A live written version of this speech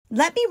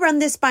Let me run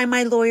this by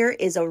my lawyer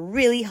is a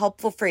really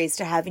helpful phrase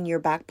to have in your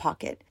back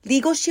pocket.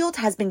 Legal Shield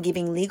has been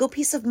giving legal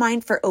peace of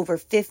mind for over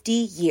 50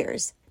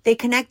 years. They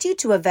connect you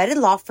to a vetted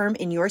law firm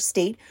in your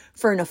state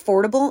for an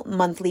affordable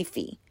monthly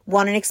fee.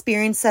 Want an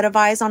experienced set of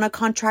eyes on a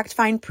contract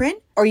fine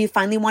print? Or you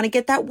finally want to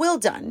get that will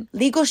done?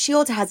 Legal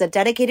Shield has a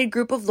dedicated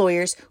group of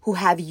lawyers who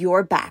have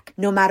your back,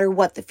 no matter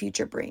what the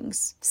future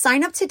brings.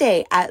 Sign up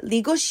today at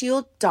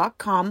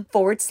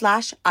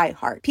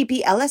LegalShield.com/iHeart.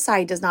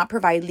 PPLSI does not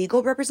provide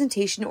legal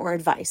representation or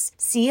advice.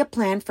 See a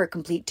plan for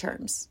complete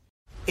terms.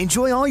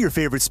 Enjoy all your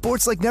favorite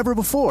sports like never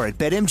before at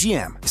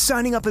BetMGM.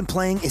 Signing up and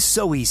playing is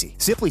so easy.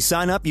 Simply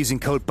sign up using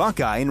code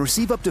Buckeye and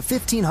receive up to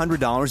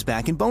 $1,500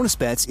 back in bonus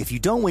bets if you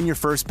don't win your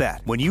first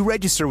bet. When you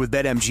register with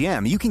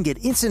BetMGM, you can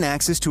get instant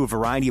access to a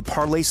variety of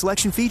parlay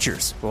selection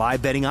features,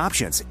 live betting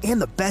options,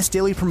 and the best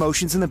daily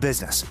promotions in the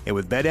business. And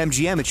with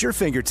BetMGM at your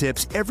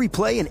fingertips, every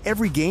play and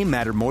every game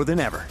matter more than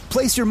ever.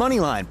 Place your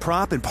moneyline,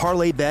 prop, and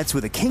parlay bets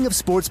with the king of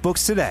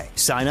sportsbooks today.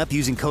 Sign up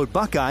using code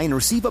Buckeye and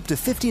receive up to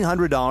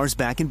 $1,500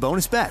 back in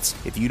bonus bets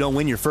if you don't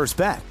win your first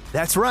bet.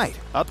 That's right,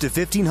 up to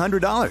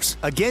 $1,500.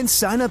 Again,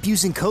 sign up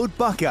using code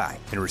Buckeye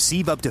and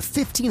receive up to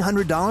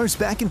 $1,500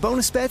 back in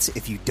bonus bets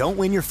if you don't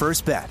win your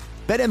first bet.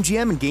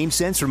 BetMGM and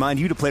GameSense remind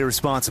you to play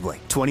responsibly.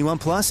 21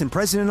 plus and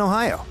present in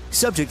Ohio.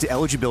 Subject to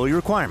eligibility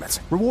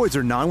requirements. Rewards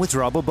are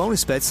non-withdrawable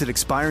bonus bets that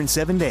expire in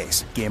 7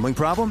 days. Gambling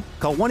problem?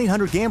 Call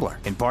 1-800-GAMBLER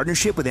in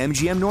partnership with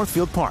MGM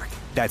Northfield Park.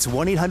 That's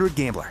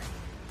 1-800-GAMBLER.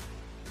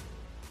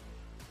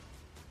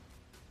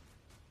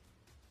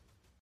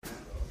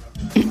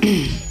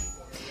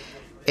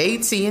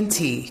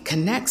 AT&T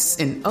connects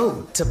an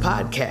ode to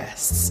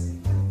podcasts.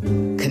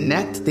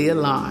 Connect the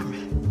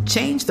alarm.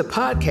 Change the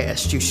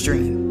podcast you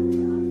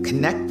stream.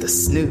 Connect the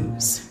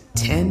snooze.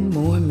 10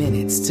 more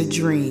minutes to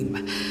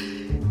dream.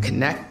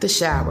 Connect the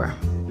shower.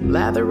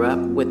 Lather up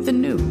with the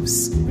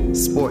news.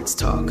 Sports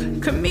talk,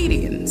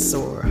 comedians,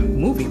 or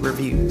movie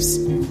reviews.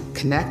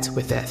 Connect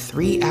with that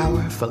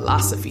 3-hour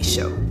philosophy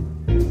show.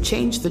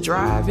 Change the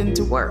drive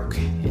into work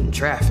in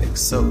traffic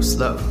so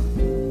slow.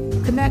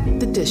 Connect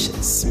the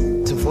dishes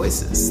to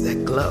voices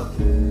that glow.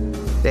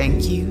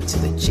 Thank you to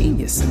the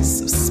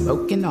geniuses of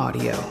spoken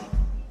audio.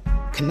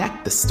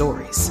 Connect the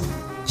stories.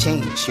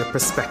 Change your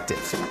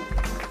perspective.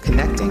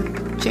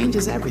 Connecting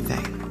changes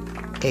everything.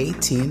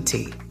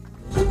 AT&T.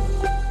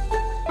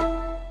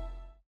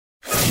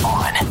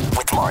 On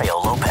with Mario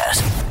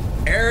Lopez.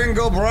 Aaron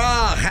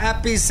Gobra,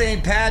 happy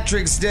St.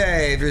 Patrick's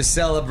Day. If you're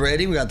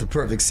celebrating, we got the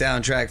perfect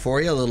soundtrack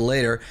for you. A little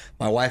later,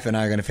 my wife and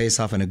I are going to face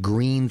off in a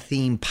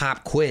green-themed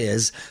pop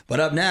quiz.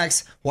 But up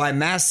next, why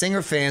Masked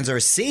Singer fans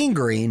are seeing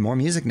green. More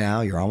music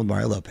now. You're on with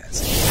Mario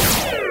Lopez.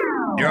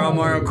 You're on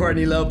Mario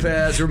Courtney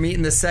Lopez. We're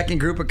meeting the second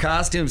group of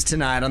costumes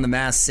tonight on The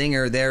Masked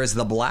Singer. There's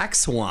the Black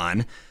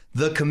Swan,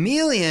 the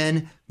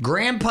Chameleon,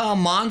 Grandpa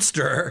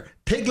Monster,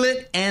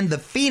 Piglet, and the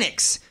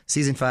Phoenix.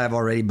 Season 5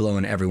 already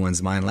blowing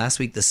everyone's mind. Last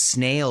week, the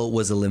Snail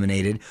was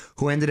eliminated,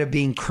 who ended up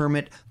being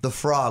Kermit the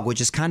Frog, which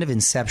is kind of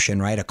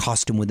Inception, right? A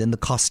costume within the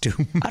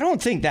costume. I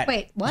don't think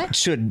that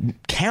should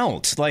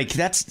count. Like,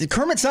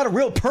 Kermit's not a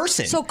real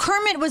person. So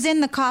Kermit was in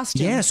the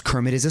costume. Yes,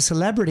 Kermit is a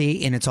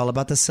celebrity, and it's all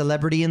about the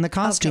celebrity in the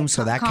costume,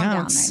 so that counts. Calm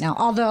down right now.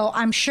 Although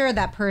I'm sure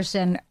that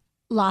person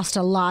lost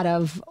a lot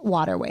of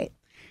water weight.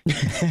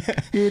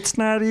 It's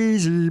not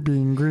easy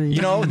being green.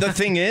 You know, the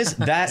thing is,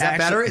 that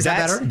better? Is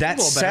that better?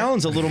 That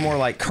sounds a little more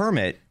like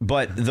Kermit,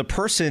 but the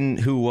person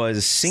who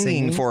was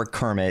singing for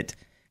Kermit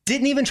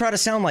didn't even try to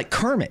sound like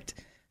Kermit.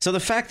 So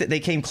the fact that they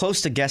came close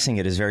to guessing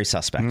it is very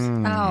suspect.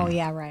 Oh,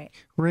 yeah, right.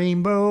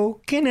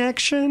 Rainbow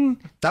Connection.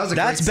 That's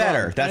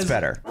better. That's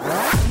better.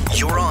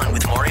 You're on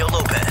with Mario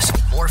Lopez.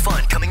 More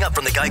fun coming up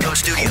from the Geico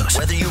Studios.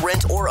 Whether you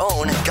rent or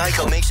own,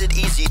 Geico makes it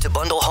easy to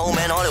bundle home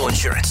and auto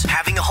insurance.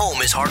 Having a home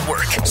is hard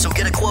work, so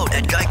get a quote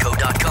at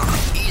geico.com.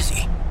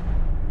 Easy.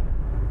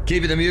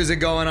 Keeping the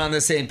music going on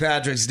this St.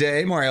 Patrick's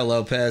Day. Mario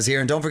Lopez here.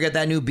 And don't forget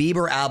that new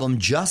Bieber album,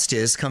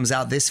 Justice, comes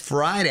out this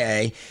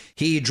Friday.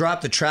 He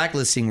dropped the track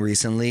listing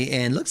recently,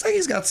 and looks like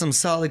he's got some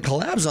solid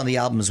collabs on the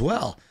album as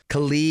well.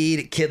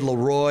 Khalid, Kid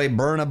Laroi,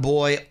 Burna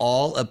Boy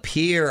all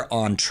appear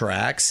on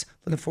tracks.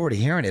 Looking forward to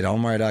hearing it on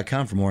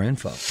Mario.com for more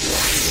info.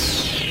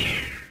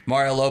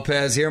 Mario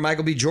Lopez here.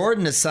 Michael B.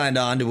 Jordan has signed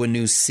on to a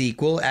new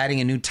sequel, adding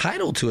a new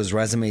title to his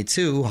resume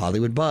too,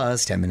 Hollywood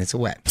Buzz, 10 Minutes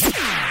Away.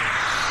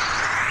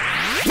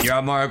 You're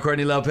on Mario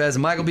Courtney Lopez,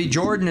 and Michael B.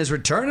 Jordan is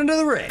returning to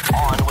the ring.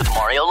 On with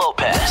Mario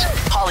Lopez,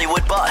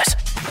 Hollywood Buzz.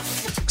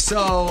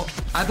 So,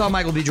 I thought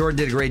Michael B. Jordan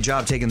did a great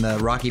job taking the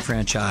Rocky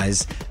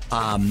franchise,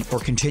 or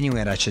continuing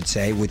it, I should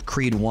say, with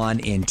Creed 1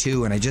 and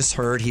 2, and I just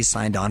heard he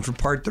signed on for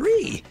Part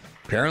 3.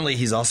 Apparently,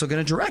 he's also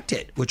going to direct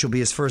it, which will be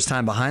his first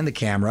time behind the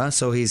camera,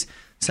 so he's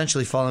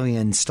essentially following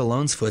in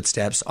Stallone's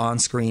footsteps on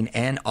screen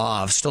and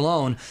off.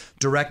 Stallone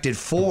directed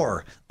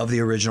 4 of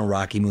the original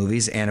Rocky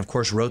movies and, of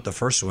course, wrote the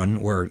first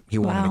one where he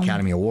won an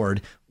Academy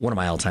Award. One of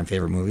my all-time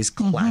favorite movies.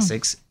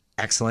 Classics.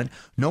 Excellent.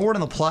 No word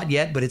on the plot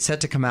yet, but it's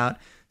set to come out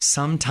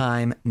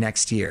sometime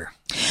next year.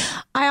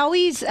 I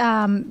always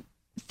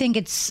think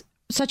it's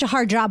such a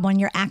hard job when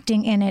you're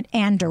acting in it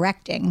and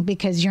directing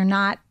because you're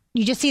not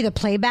you just see the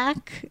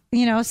playback,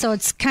 so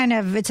it's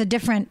a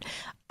different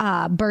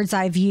bird's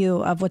eye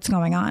view of what's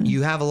going on.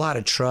 You have a lot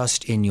of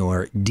trust in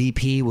your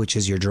DP, which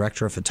is your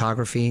director of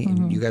photography,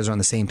 and you guys are on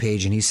the same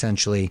page, and he's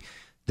essentially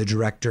the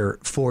director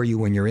for you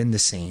when you're in the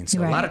scene.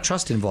 So a lot of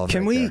trust involved.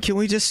 Can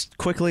we just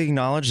quickly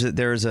acknowledge that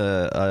there's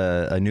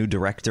a new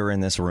director in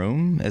this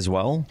room as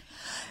well?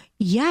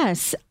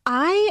 Yes,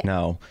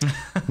 No.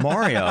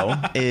 Mario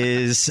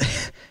is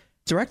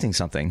directing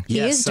something. He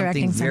is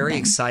directing something very something.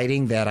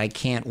 exciting that I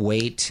can't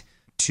wait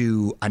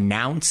to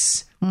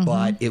announce.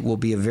 But it will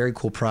be a very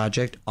cool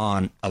project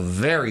on a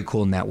very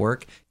cool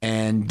network.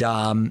 And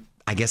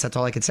I guess that's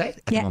all I could say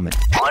at the moment.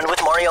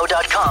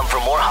 OnWithMario.com for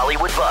more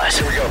Hollywood buzz.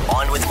 Here we go.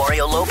 On with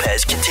Mario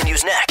Lopez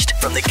continues next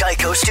from the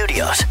Geico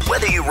Studios.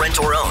 Whether you rent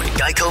or own,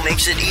 Geico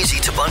makes it easy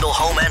to bundle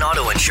home and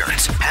auto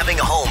insurance. Having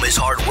a home is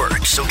hard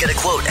work, so get a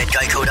quote at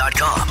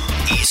Geico.com.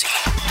 Easy.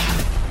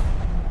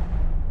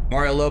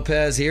 Mario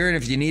Lopez here, and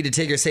if you need to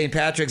take your St.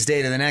 Patrick's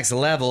Day to the next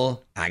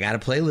level, I got a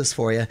playlist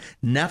for you.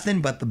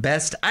 Nothing but the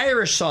best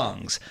Irish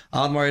songs.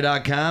 On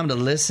Mario.com to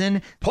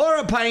listen, pour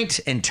a pint,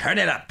 and turn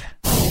it up.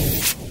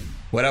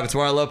 What up, it's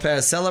Mario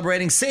Lopez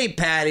celebrating St.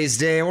 Paddy's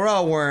Day. We're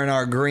all wearing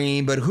our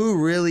green, but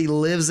who really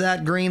lives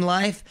that green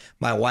life?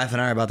 My wife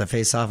and I are about to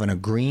face off in a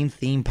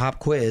green-themed pop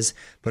quiz.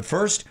 But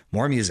first,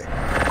 more music.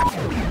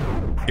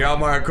 You're all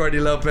Mario, Courtney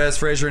Lopez,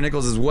 Fraser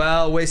Nichols as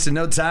well. Wasting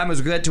no time as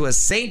we get to a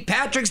St.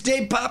 Patrick's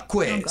Day pop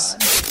quiz.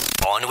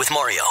 On with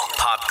Mario,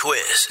 pop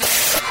quiz.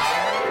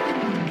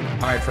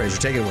 All right,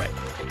 Fraser, take it away.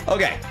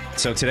 Okay,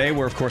 so today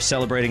we're, of course,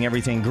 celebrating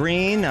everything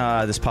green.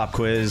 This pop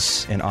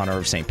quiz in honor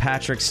of St.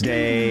 Patrick's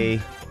Day.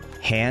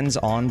 Hands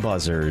on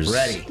buzzers.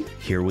 Ready.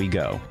 Here we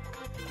go.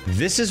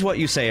 This is what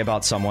you say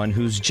about someone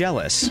who's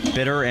jealous,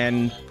 bitter,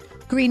 and...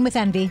 Green with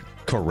envy.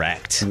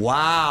 Correct.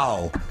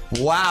 Wow,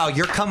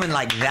 you're coming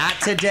like that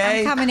today?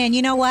 I'm coming in.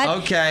 You know what?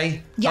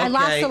 Okay. Yeah, I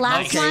lost the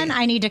last one.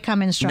 I need to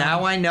come in strong.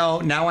 Now I know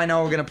we're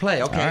going to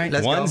play. Okay, All right.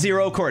 let's go.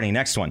 1-0, Courtney.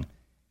 Next one.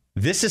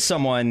 This is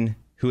someone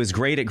who is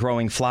great at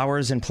growing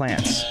flowers and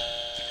plants.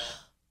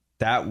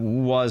 That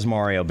was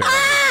Mario Barry.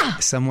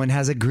 Someone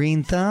has a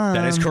green thumb.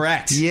 That is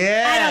correct.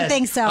 Yeah. I don't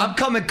think so. I'm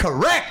coming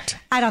correct.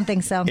 I don't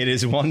think so. It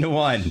is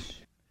 1-1.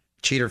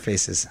 Cheater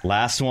faces.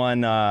 Last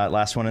one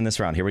in this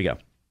round. Here we go.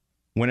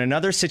 When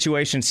another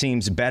situation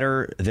seems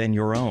better than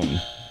your own.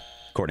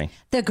 Courtney.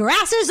 The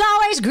grass is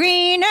always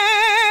greener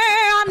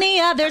on the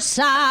other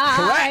side.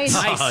 Correct.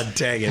 Nice. Oh,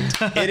 dang it.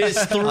 It is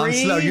 3. I'm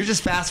slow. You're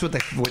just fast with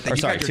the you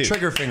sorry, got your 2.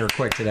 trigger finger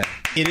quick today.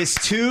 It is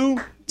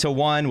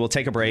 2-1. We'll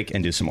take a break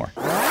and do some more.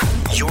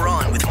 You're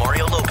on with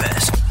Mario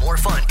Lopez. More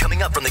fun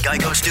coming up from the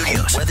Geico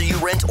Studios. Whether you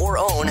rent or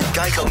own,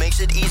 Geico makes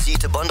it easy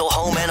to bundle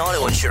home and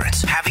auto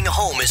insurance. Having a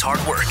home is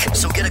hard work,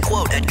 so get a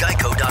quote at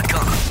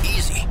Geico.com.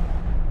 Easy.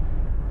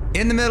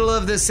 In the middle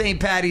of the St.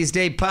 Paddy's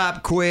Day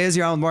pop quiz,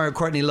 you're on with Mario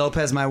Courtney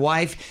Lopez. My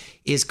wife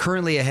is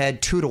currently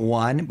ahead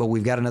 2-1, but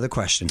we've got another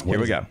question. Here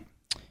we go.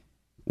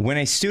 When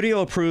a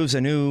studio approves a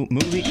new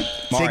movie,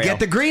 Mario. To get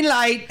the green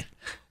light,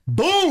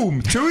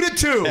 boom,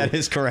 2-2. That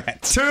is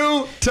correct.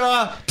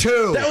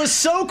 2-2. That was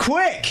so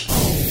quick.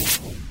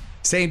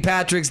 St.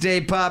 Patrick's Day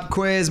pop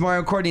quiz.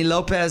 Mario Courtney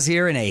Lopez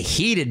here in a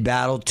heated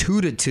battle,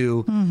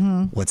 2-2.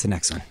 Mm-hmm. What's the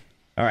next one?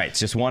 All right, it's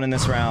just one in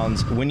this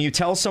round. When you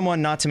tell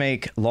someone not to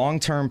make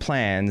long-term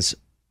plans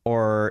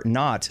or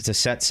not to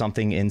set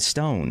something in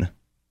stone.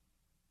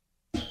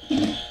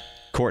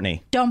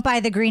 Courtney. Don't buy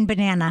the green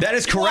banana. That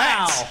is correct.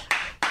 Wow.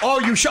 Oh,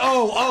 you should.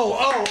 I've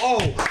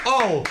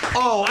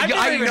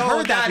never even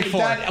heard that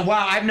before.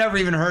 Wow, I've never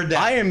even heard that.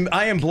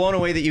 I am blown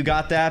away that you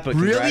got that. But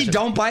really,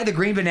 don't buy the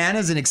green banana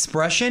as an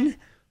expression?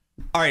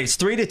 All right, it's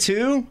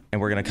 3-2,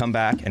 and we're going to come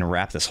back and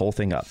wrap this whole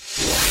thing up.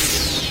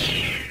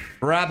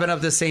 Wrapping up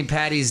the St.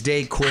 Paddy's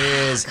Day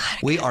quiz.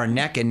 We are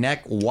neck and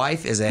neck.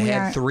 Wife is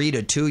ahead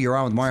 3-2. You're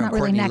on with Mario and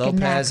Courtney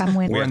Lopez.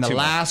 We're in the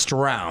last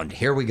round.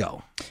 Here we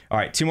go. All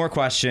right, 2 more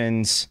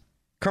questions.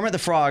 Kermit the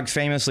Frog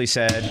famously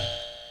said,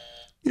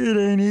 "It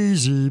ain't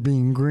easy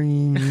being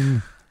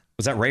green."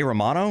 Was that Ray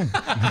Romano?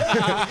 Come on,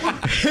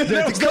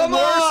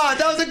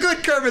 that was a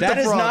good Kermit the Frog. That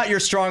is not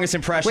your strongest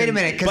impression. Wait a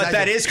minute. But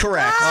that is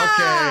correct.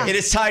 Okay. It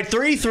is tied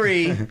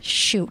 3-3.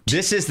 Shoot.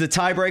 This is the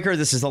tiebreaker.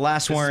 This is the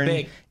last one.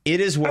 big. It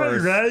is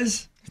worth...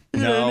 guys.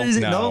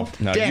 No.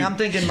 Dang, I'm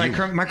thinking my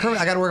Kermit.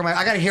 I got to work.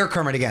 I got to hear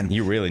Kermit again.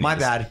 You really need My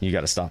bad. You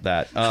got to stop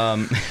that.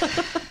 I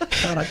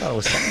thought it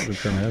was something with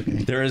Kermit.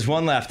 Okay. There is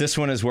one left. This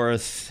one is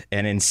worth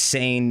an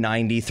insane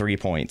 93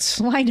 points.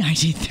 Why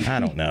 93? I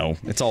don't know.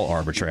 It's all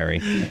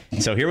arbitrary.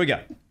 So here we go.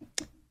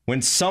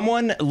 When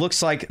someone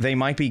looks like they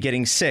might be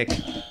getting sick...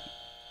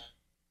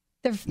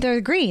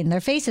 They're green. Their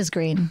face is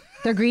green.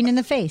 They're green in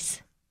the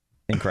face.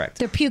 Incorrect.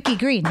 They're pukey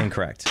green.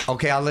 Incorrect.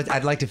 Okay,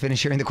 I'd like to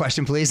finish hearing the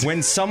question, please.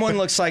 When someone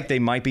looks like they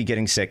might be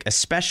getting sick,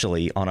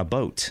 especially on a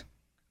boat.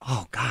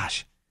 Oh,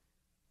 gosh.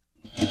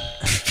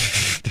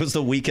 That was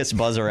the weakest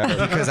buzzer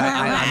ever. Because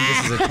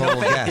this is a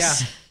total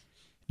guess. Yeah.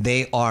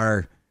 They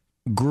are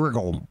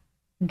griggle.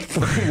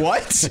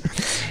 What?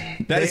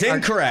 That is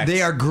incorrect.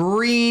 They are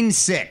green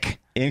sick.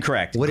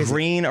 Incorrect. What is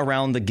green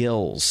around the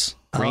gills?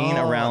 Green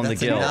around the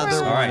that's gills. another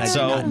All one right, I did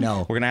so not know.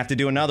 we're going to have to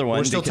do another one.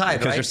 We're still tied,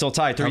 because right? we're still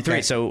tied 3-3.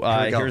 Okay. So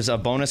Here we go. here's a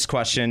bonus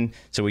question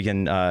so we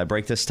can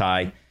break this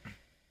tie.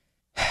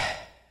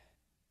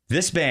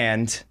 This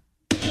band...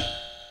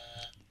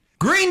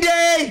 Green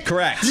Day!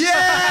 Correct. Yeah!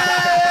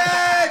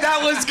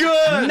 That was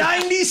good!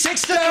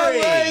 96 to 3.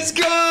 That was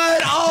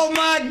good! Oh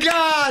my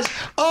gosh!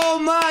 Oh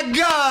my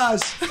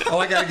gosh! Oh,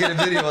 I gotta get a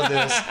video of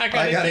this. I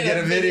gotta get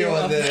a video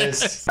of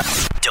this.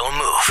 Don't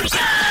move.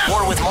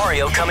 More with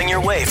Mario coming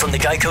your way from the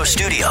Geico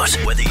Studios.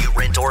 Whether you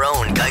rent or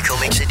own, Geico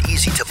makes it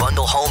easy to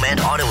bundle home and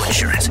auto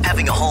insurance.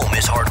 Having a home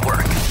is hard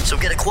work. So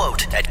get a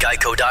quote at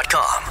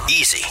geico.com.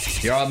 Easy.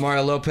 You're on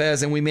Mario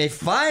Lopez, and we may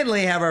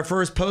finally have our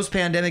first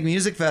post-pandemic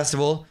music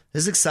festival.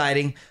 This is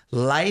exciting.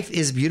 Life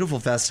is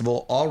Beautiful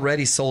Festival,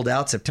 already sold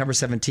out September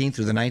 17th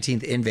through the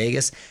 19th in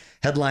Vegas.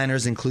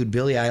 Headliners include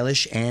Billie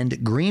Eilish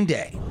and Green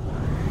Day.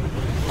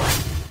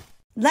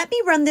 Let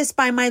me run this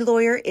by my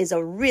lawyer is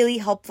a really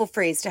helpful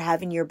phrase to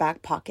have in your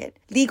back pocket.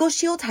 Legal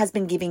Shield has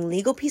been giving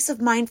legal peace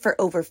of mind for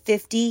over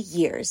 50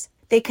 years.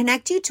 They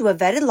connect you to a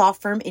vetted law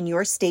firm in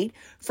your state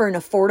for an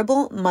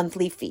affordable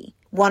monthly fee.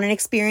 Want an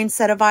experienced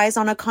set of eyes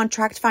on a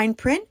contract fine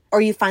print? Or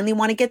you finally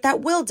want to get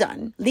that will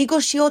done? Legal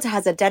Shield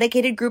has a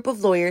dedicated group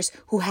of lawyers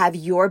who have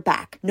your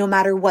back, no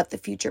matter what the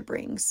future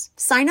brings.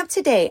 Sign up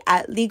today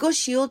at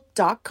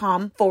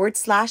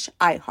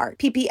LegalShield.com/iHeart.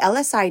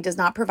 PPLSI does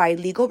not provide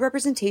legal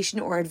representation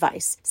or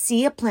advice.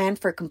 See a plan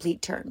for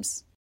complete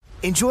terms.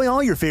 Enjoy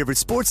all your favorite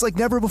sports like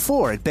never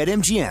before at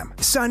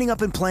BetMGM. Signing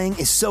up and playing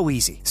is so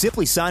easy.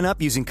 Simply sign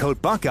up using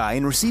code Buckeye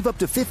and receive up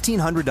to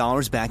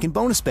 $1,500 back in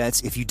bonus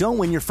bets if you don't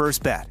win your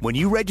first bet. When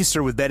you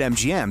register with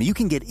BetMGM, you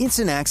can get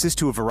instant access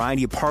to a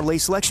variety of parlay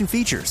selection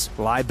features,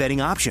 live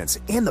betting options,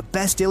 and the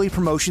best daily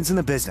promotions in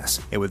the business.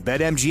 And with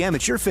BetMGM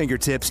at your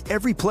fingertips,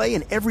 every play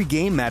and every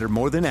game matter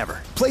more than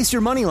ever. Place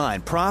your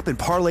moneyline, prop, and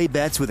parlay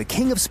bets with the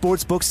king of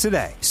sportsbooks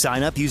today.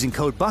 Sign up using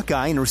code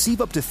Buckeye and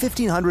receive up to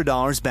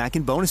 $1,500 back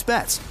in bonus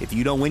bets if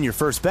you don't win your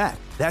first bet.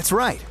 That's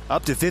right,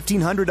 up to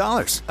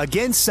 $1,500.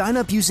 Again, sign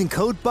up using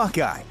code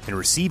Buckeye and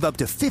receive up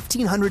to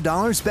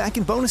 $1,500 back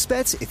in bonus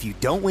bets if you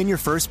don't win your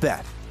first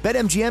bet.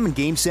 BetMGM and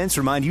GameSense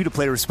remind you to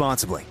play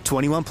responsibly.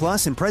 21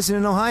 plus and present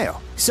in Ohio.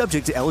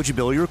 Subject to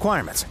eligibility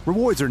requirements.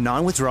 Rewards are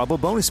non-withdrawable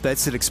bonus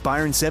bets that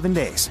expire in 7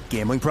 days.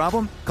 Gambling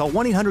problem? Call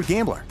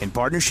 1-800-GAMBLER in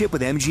partnership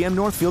with MGM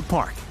Northfield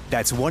Park.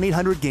 That's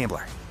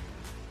 1-800-GAMBLER.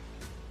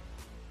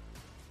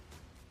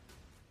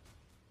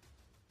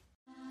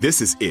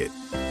 This is it.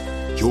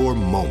 Your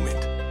moment.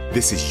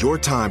 This is your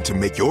time to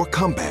make your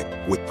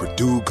comeback with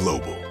Purdue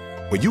Global.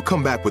 When you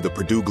come back with a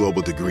Purdue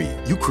Global degree,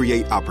 you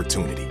create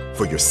opportunity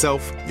for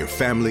yourself, your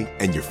family,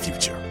 and your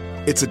future.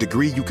 It's a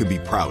degree you can be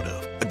proud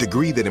of, a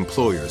degree that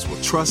employers will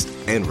trust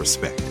and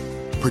respect.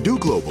 Purdue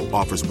Global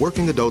offers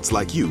working adults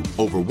like you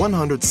over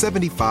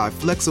 175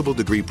 flexible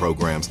degree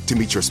programs to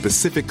meet your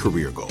specific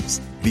career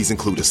goals. These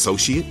include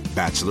associate,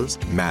 bachelor's,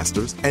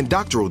 master's, and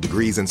doctoral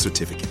degrees and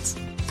certificates.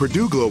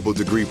 Purdue Global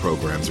degree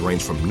programs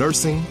range from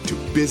nursing to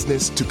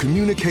business to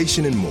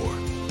communication and more.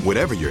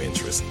 Whatever your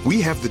interest, we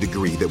have the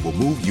degree that will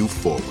move you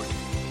forward.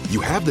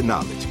 You have the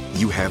knowledge,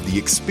 you have the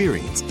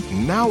experience.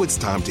 Now it's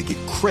time to get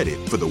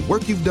credit for the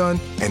work you've done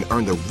and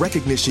earn the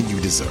recognition you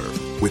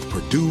deserve with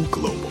Purdue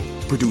Global,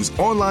 Purdue's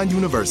online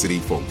university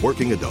for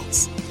working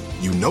adults.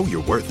 You know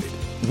you're worth it.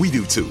 We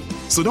do too.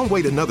 So don't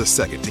wait another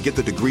second to get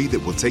the degree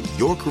that will take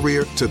your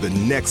career to the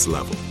next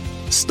level.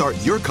 Start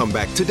your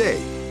comeback today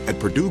at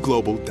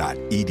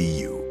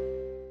purdueglobal.edu.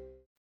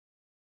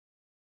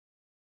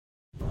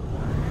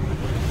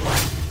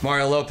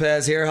 Mario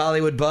Lopez here,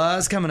 Hollywood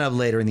Buzz. Coming up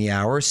later in the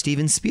hour,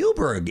 Steven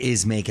Spielberg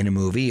is making a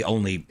movie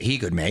only he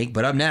could make.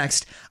 But up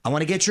next, I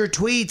want to get your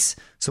tweets,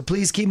 so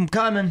please keep them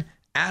coming.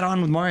 Add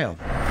on with Mario.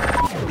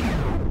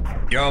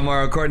 Yo,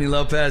 Mario Courtney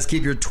Lopez.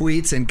 Keep your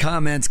tweets and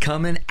comments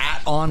coming.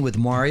 At on with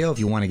Mario if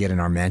you want to get in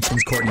our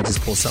mentions. Courtney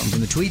just pulled something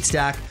from the tweet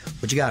stack.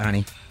 What you got,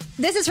 honey?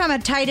 This is from a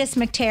Titus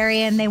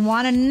McTarian. They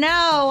want to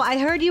know, I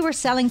heard you were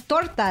selling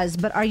tortas,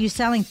 but are you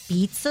selling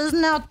pizzas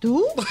now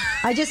too?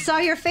 I just saw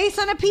your face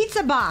on a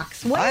pizza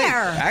box.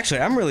 Where?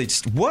 I'm really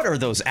just, what are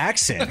those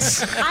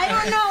accents? I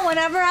don't know.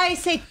 Whenever I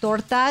say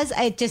tortas,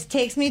 it just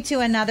takes me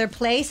to another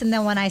place. And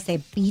then when I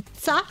say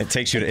pizza, It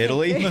takes you to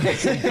Italy?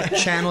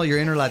 Channel your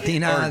inner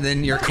Latina,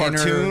 then your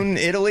Cartoon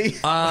Italy?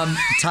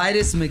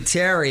 Titus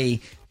McTerry.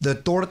 The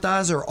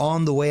tortas are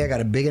on the way. I got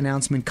a big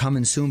announcement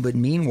coming soon. But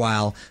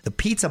meanwhile, the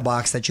pizza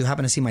box that you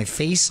happen to see my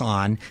face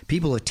on,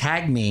 people have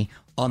tagged me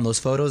on those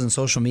photos and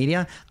social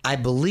media. I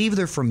believe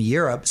they're from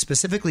Europe,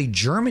 specifically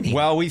Germany.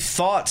 Well, we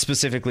thought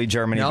specifically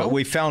Germany, but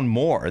we found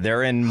more.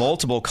 They're in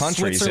multiple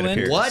countries, it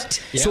appears.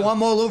 What? Yeah. So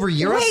I'm all over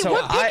Europe? Wait,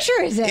 what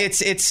picture is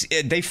it? It's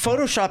they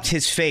photoshopped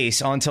his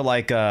face onto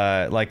like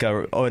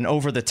an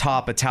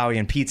over-the-top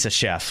Italian pizza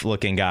chef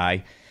looking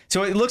guy.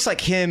 So it looks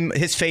like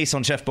his face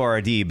on Chef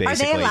Boyardee,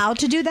 basically. Are they allowed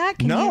to do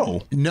that?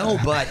 No,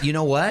 but you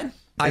know what?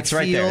 I feel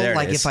right there. There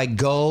like if I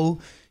go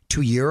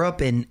to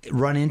Europe and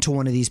run into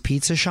one of these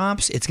pizza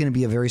shops, it's going to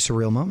be a very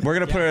surreal moment. We're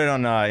going to put it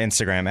on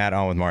Instagram at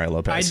On with Mario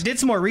Lopez. I did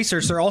some more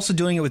research. They're also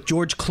doing it with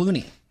George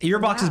Clooney. Your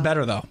box is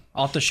better, though.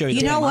 I'll have to show you.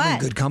 You know what? I'm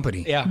in good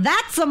company. Yeah.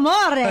 That's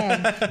amore.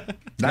 That's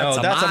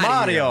a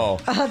Mario.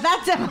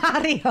 That's a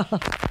Mario.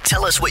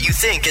 Tell us what you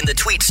think in the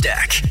tweet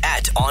stack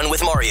at On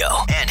With Mario.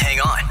 And hang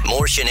on,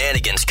 more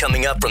shenanigans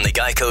coming up from the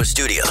Geico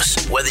Studios.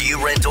 Whether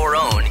you rent or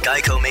own,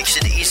 Geico makes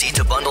it easy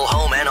to bundle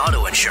home and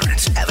auto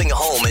insurance. Having a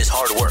home is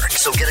hard work,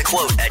 so get a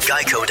quote at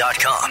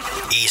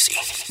geico.com. Easy.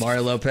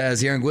 Mario Lopez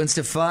here and Gwen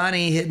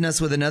Stefani hitting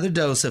us with another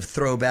dose of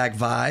throwback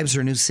vibes.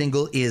 Her new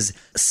single is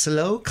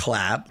Slow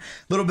Clap. A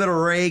little bit of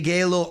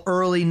reggae, a little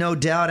early No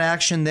Doubt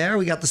action there.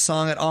 We got the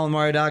song at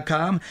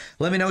onwithmario.com.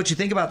 Let me know what you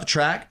think about the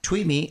track.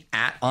 Tweet me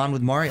at On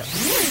With Mario.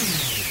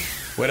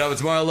 What up,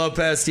 it's Mario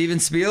Lopez. Steven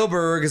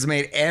Spielberg has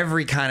made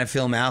every kind of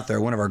film out there,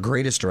 one of our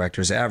greatest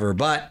directors ever,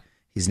 but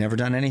he's never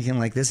done anything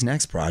like this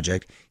next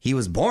project. He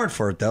was born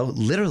for it, though,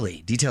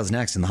 literally. Details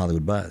next in the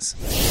Hollywood Buzz.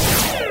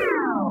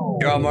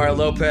 You're on Mario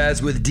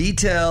Lopez with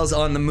details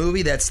on the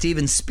movie that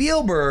Steven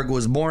Spielberg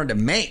was born to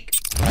make.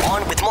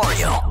 On With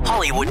Mario,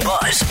 Hollywood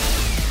Buzz.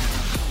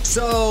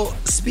 So,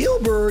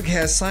 Spielberg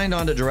has signed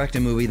on to direct a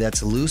movie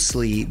that's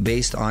loosely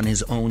based on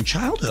his own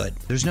childhood.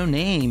 There's no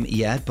name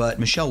yet, but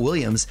Michelle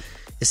Williams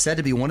is said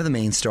to be one of the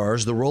main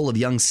stars. The role of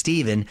young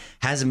Steven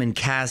hasn't been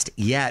cast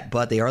yet,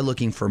 but they are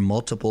looking for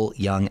multiple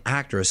young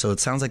actors. So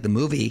it sounds like the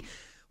movie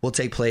will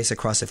take place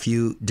across a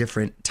few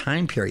different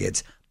time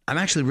periods. I'm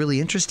actually really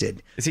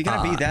interested. Is he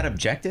going to be that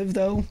objective,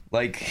 though?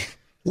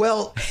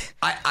 Well,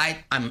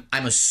 I'm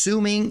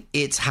assuming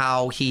it's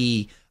how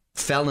he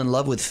fell in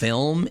love with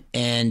film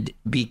and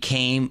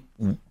became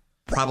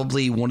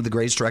probably one of the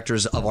greatest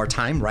directors of our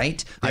time,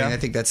 right? Yeah. I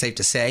think that's safe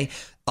to say.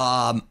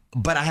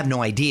 But I have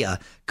no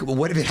idea.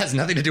 What if it has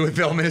nothing to do with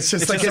film and it's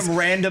just some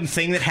random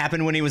thing that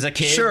happened when he was a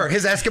kid? Sure,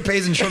 his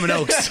escapades in Sherman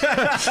Oaks.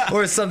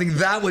 Or something.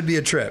 That would be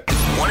a trip.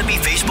 Want to be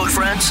Facebook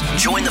friends?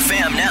 Join the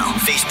fam now.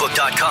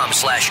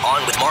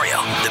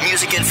 Facebook.com/OnWithMario. The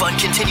music and fun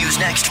continues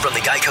next from the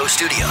Geico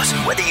Studios.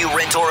 Whether you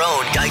rent or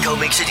own, Geico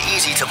makes it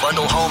easy to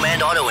bundle home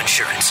and auto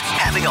insurance.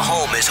 Having a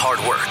home is hard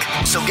work,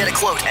 so get a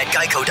quote at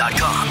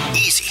Geico.com.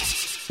 Easy.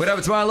 What up,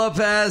 it's Mario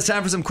Lopez.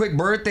 Time for some quick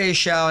birthday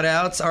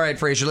shout-outs. All right,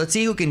 Frazier, let's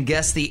see who can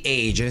guess the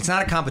age. And it's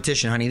not a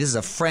competition, honey. This is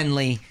a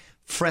friendly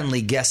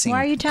guessing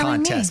Why are you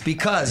telling contest. me?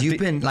 Because you've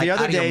been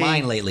out of your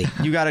mind lately.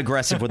 You got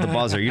aggressive with the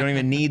buzzer. You don't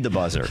even need the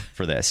buzzer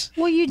for this.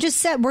 Well, you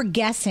just said we're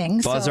guessing.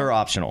 Buzzer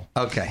optional.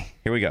 Okay.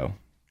 Here we go.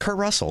 Kurt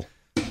Russell.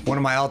 One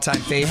of my all-time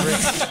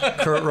favorites.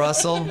 Kurt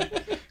Russell.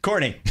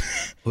 Courtney.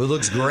 Who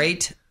looks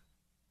great.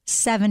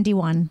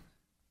 71.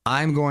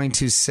 I'm going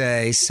to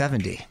say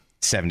 70.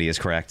 70 is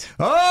correct.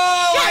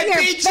 Oh, Shut your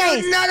beat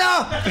face. you.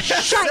 No.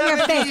 Shut your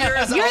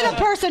face. You're the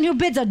person who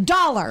bids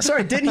 $1.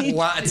 Sorry, didn't he?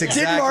 Well, that's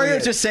exactly did Mario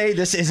it. just say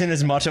this isn't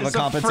as much of a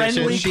competition?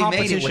 friendly She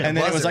made it with and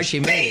then it was like,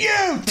 she made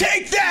you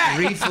take that.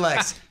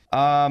 reflex.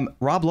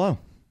 Rob Lowe.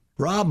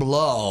 Rob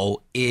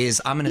Lowe is,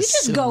 I'm going to You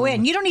just go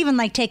in. You don't even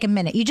take a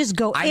minute. You just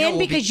go in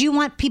because you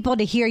want people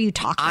to hear you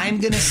talk. I'm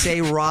going to say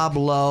Rob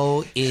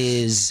Lowe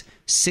is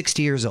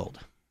 60 years old.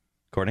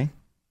 Courtney?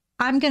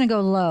 I'm going to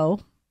go low,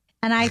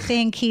 and I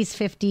think he's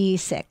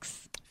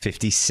 56.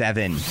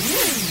 57.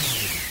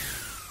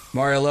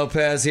 Mario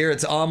Lopez here.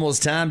 It's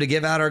almost time to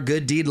give out our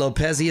Good Deed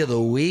Lopezi of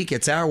the week.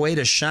 It's our way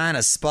to shine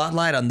a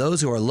spotlight on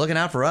those who are looking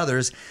out for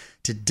others.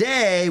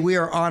 Today, we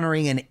are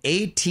honoring an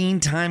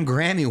 18-time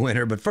Grammy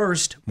winner. But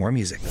first, more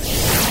music.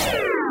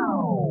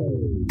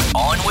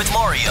 On with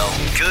Mario,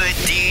 Good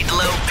Deed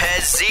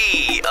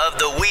Lopez-y of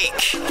the week.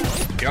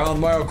 You're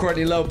on Mario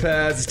Courtney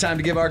Lopez. It's time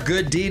to give our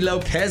Good Deed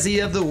Lopez-y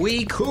of the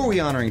week. Who are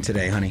we honoring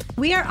today, honey?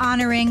 We are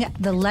honoring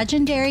the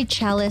legendary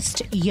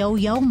cellist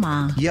Yo-Yo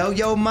Ma.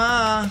 Yo-Yo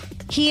Ma.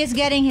 He is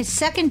getting his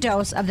second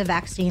dose of the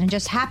vaccine and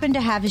just happened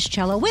to have his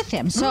cello with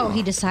him. So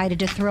he decided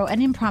to throw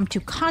an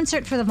impromptu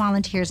concert for the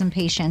volunteers and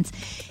patients.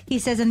 He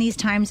says in these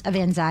times of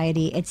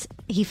anxiety,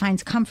 he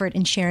finds comfort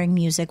in sharing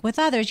music with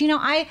others.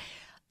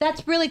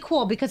 That's really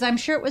cool because I'm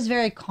sure it was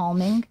very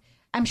calming.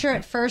 I'm sure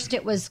at first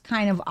it was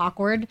kind of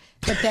awkward,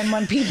 but then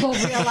when people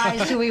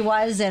realized who he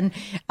was and,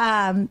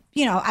 I'm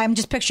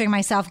just picturing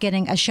myself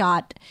getting a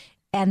shot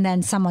and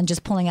then someone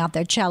just pulling out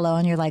their cello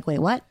and you're like, wait,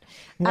 what?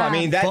 Well,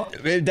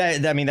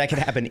 that could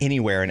happen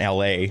anywhere in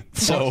LA.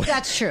 So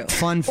that's true.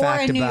 Fun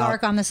fact or in New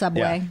York on the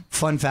subway. Yeah.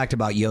 Fun fact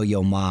about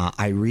Yo-Yo Ma.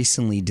 I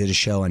recently did a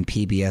show on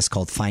PBS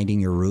called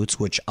Finding Your Roots,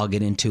 which I'll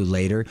get into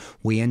later.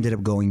 We ended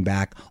up going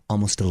back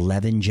almost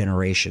 11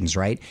 generations,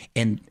 right?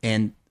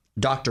 And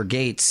Dr.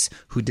 Gates,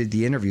 who did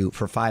the interview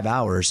for 5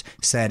 hours,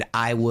 said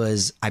I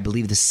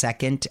believe, the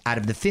second out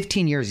of the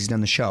 15 years he's done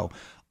the show.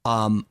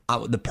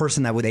 The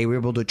person that they were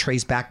able to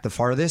trace back the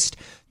farthest,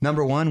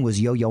 number one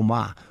was Yo-Yo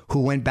Ma,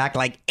 who went back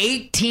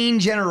 18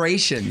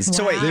 generations. Wow.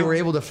 So wait, they were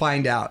able to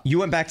find out. You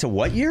went back to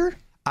what year?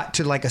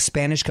 To a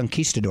Spanish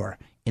conquistador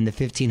in the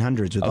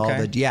 1500s with all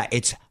the... Yeah,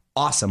 it's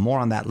awesome. More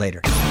on that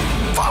later.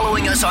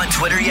 Following us on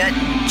Twitter yet?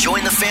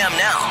 Join the fam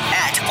now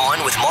at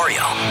On With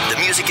Mario. The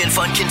music and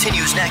fun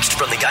continues next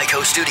from the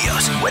Geico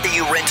Studios. Whether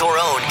you rent or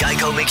own,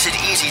 Geico makes it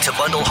easy to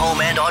bundle home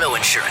and auto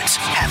insurance.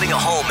 Having a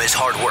home is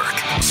hard work,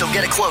 so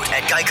get a quote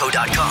at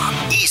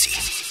geico.com.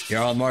 Easy.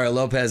 You're on Mario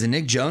Lopez, and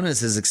Nick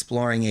Jonas is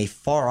exploring a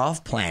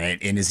far-off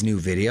planet in his new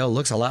video.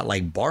 Looks a lot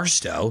like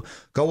Barstow.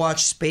 Go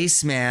watch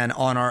Spaceman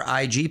on our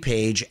IG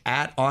page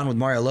at On With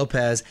Mario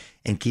Lopez,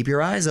 and keep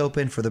your eyes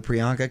open for the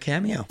Priyanka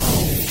cameo.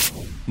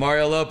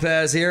 Mario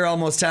Lopez here.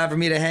 Almost time for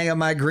me to hang up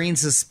my green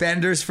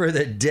suspenders for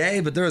the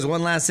day, but there is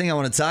one last thing I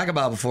want to talk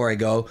about before I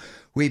go.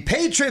 We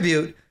pay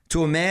tribute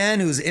to a man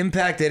who's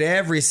impacted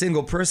every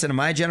single person in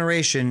my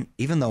generation,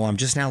 even though I'm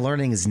just now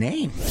learning his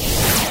name.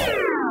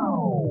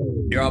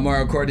 You're on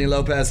Mario Courtney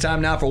Lopez.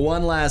 Time now for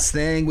one last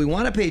thing. We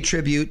want to pay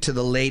tribute to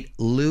the late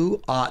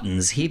Lou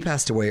Ottens. He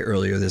passed away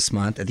earlier this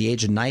month at the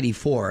age of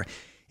 94.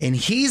 And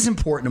he's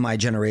important to my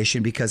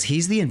generation because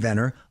he's the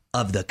inventor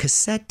of the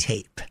cassette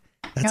tape.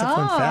 That's a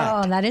fun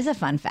fact. Oh, that is a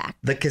fun fact.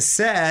 The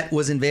cassette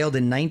was unveiled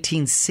in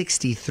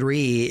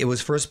 1963. It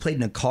was first played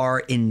in a car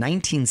in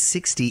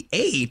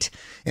 1968.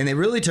 And they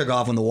really took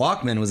off when the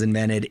Walkman was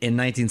invented in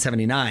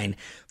 1979.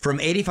 From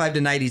 85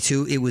 to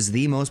 92, it was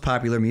the most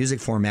popular music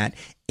format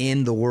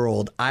in the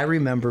world. I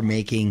remember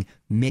making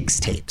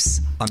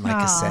mixtapes on my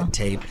cassette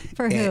tape.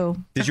 For who?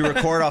 Did you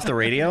record off the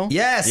radio?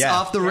 Yes,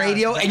 off the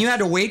radio. And you had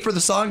to wait for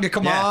the song to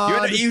come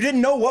on. You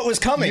didn't know what was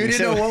coming. You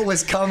didn't know what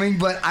was coming,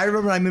 but I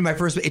remember I made my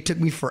first, it took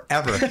me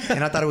forever.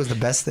 And I thought it was the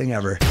best thing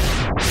ever.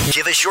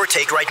 Give us your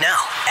take right now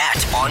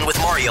at On With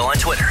Mario on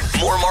Twitter.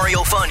 More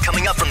Mario fun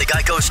coming up from the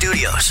Geico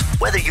Studios.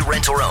 Whether you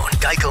rent or own,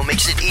 Geico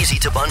makes it easy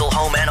to bundle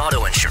home and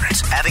auto insurance.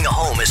 Having a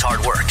home is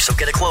hard work, so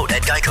get a quote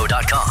at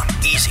geico.com.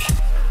 Easy.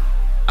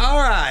 All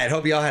right.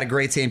 Hope you all had a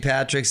great St.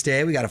 Patrick's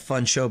Day. We got a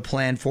fun show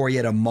planned for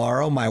you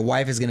tomorrow. My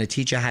wife is going to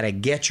teach you how to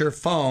get your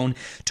phone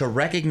to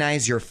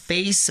recognize your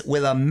face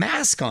with a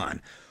mask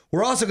on.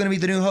 We're also going to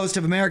meet the new host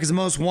of America's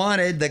Most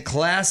Wanted. The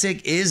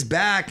classic is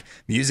back.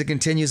 Music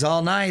continues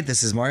all night.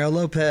 This is Mario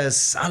Lopez.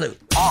 Salud.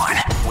 On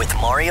with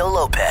Mario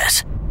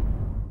Lopez.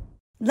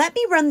 Let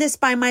me run this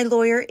by my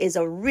lawyer is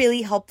a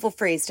really helpful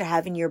phrase to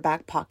have in your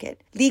back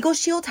pocket. Legal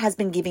Shield has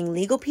been giving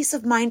legal peace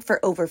of mind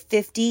for over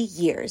 50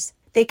 years.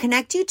 They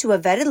connect you to a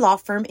vetted law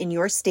firm in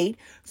your state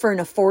for an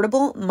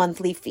affordable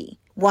monthly fee.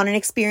 Want an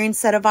experienced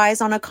set of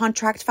eyes on a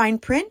contract fine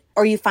print?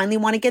 Or you finally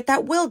want to get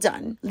that will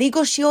done?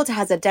 Legal Shield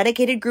has a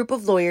dedicated group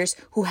of lawyers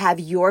who have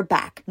your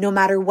back, no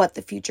matter what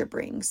the future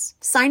brings.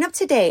 Sign up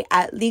today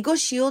at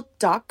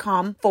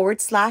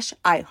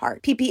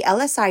LegalShield.com/iHeart.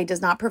 PPLSI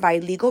does not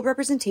provide legal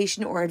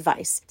representation or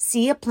advice.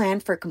 See a plan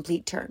for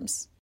complete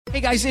terms. Hey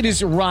guys, it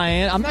is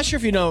Ryan. I'm not sure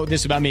if you know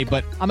this about me,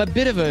 but I'm a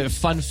bit of a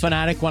fun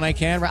fanatic when I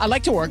can. I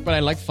like to work, but I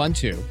like fun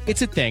too.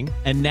 It's a thing.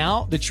 And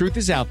now the truth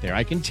is out there.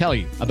 I can tell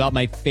you about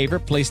my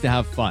favorite place to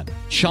have fun.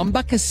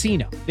 Chumba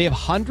Casino. They have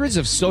hundreds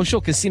of social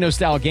casino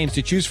style games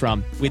to choose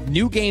from with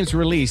new games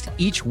released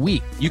each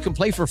week. You can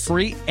play for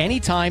free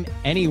anytime,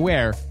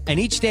 anywhere. And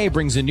each day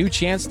brings a new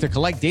chance to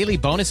collect daily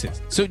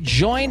bonuses. So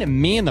join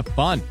me in the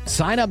fun.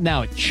 Sign up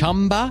now at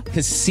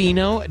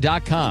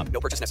ChumbaCasino.com. No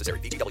purchase necessary.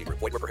 VGW.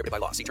 Void where prohibited by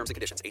law. See terms and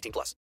conditions.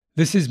 18+.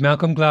 This is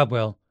Malcolm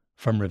Gladwell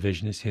from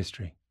Revisionist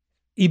History.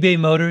 eBay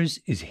Motors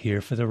is here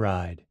for the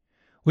ride.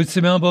 With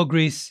some elbow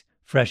grease,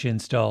 fresh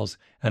installs,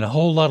 and a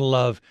whole lot of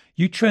love,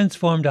 you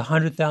transformed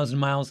 100,000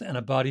 miles and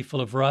a body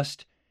full of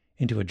rust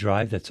into a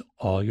drive that's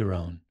all your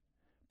own.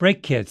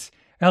 Brake kits,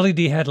 LED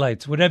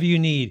headlights, whatever you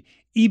need,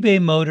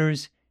 eBay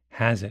Motors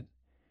has it.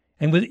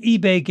 And with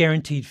eBay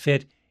Guaranteed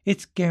Fit,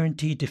 it's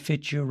guaranteed to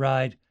fit your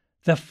ride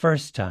the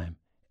first time,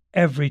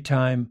 every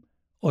time,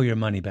 or your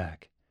money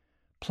back.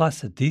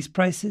 Plus, at these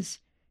prices,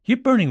 you're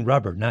burning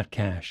rubber, not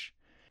cash.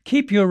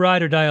 Keep your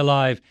ride or die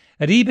alive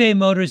at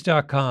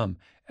ebaymotors.com.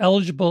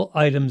 Eligible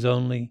items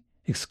only.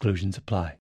 Exclusions apply.